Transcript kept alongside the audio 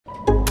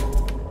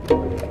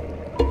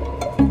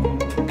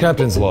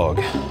Captain's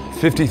log.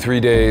 53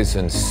 days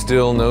and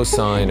still no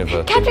sign of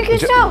a... Captain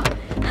Cousteau!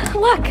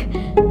 Look!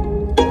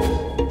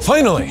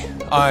 Finally!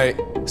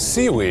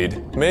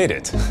 Seaweed made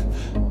it.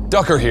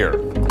 Ducker here.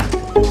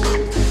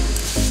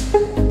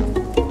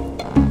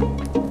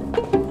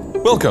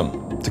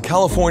 Welcome to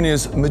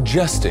California's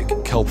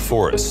majestic kelp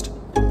forest,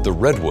 the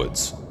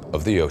redwoods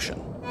of the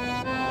ocean.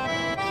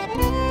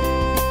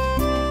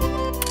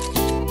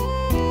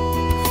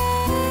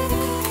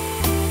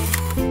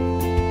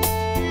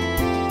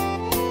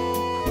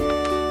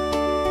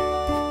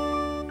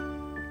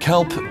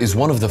 Kelp is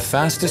one of the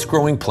fastest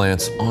growing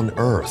plants on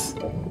Earth.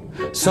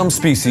 Some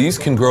species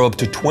can grow up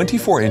to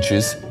 24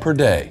 inches per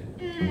day.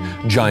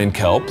 Giant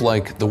kelp,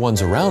 like the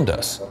ones around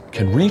us,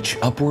 can reach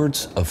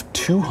upwards of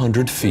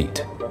 200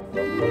 feet.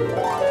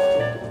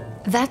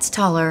 That's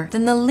taller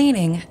than the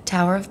Leaning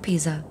Tower of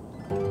Pisa.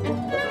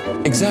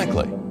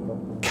 Exactly.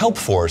 Kelp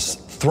forests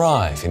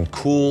thrive in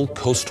cool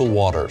coastal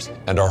waters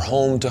and are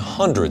home to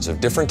hundreds of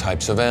different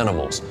types of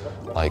animals,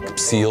 like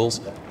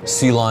seals,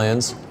 sea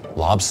lions,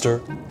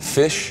 lobster,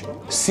 fish,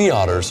 sea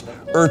otters,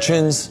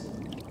 urchins,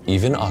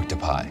 even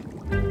octopi.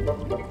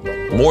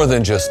 More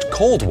than just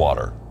cold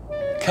water,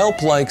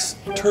 kelp likes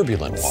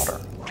turbulent water.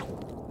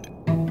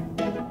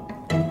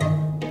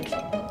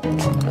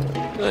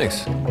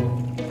 Thanks.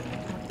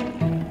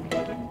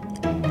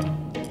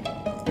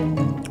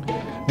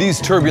 These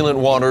turbulent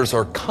waters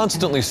are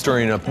constantly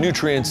stirring up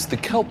nutrients the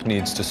kelp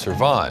needs to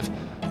survive.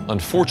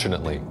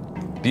 Unfortunately,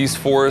 these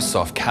forests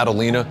off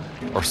Catalina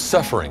are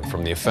suffering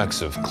from the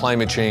effects of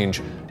climate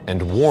change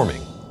and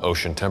warming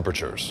ocean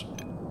temperatures.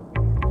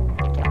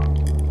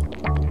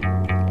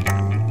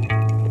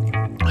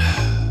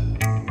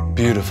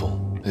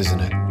 Beautiful, isn't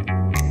it?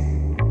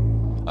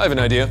 I have an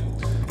idea.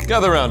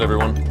 Gather around,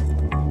 everyone.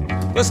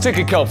 Let's take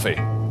a kelp fee.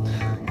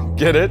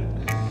 Get it?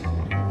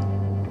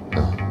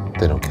 No,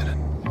 they don't get it.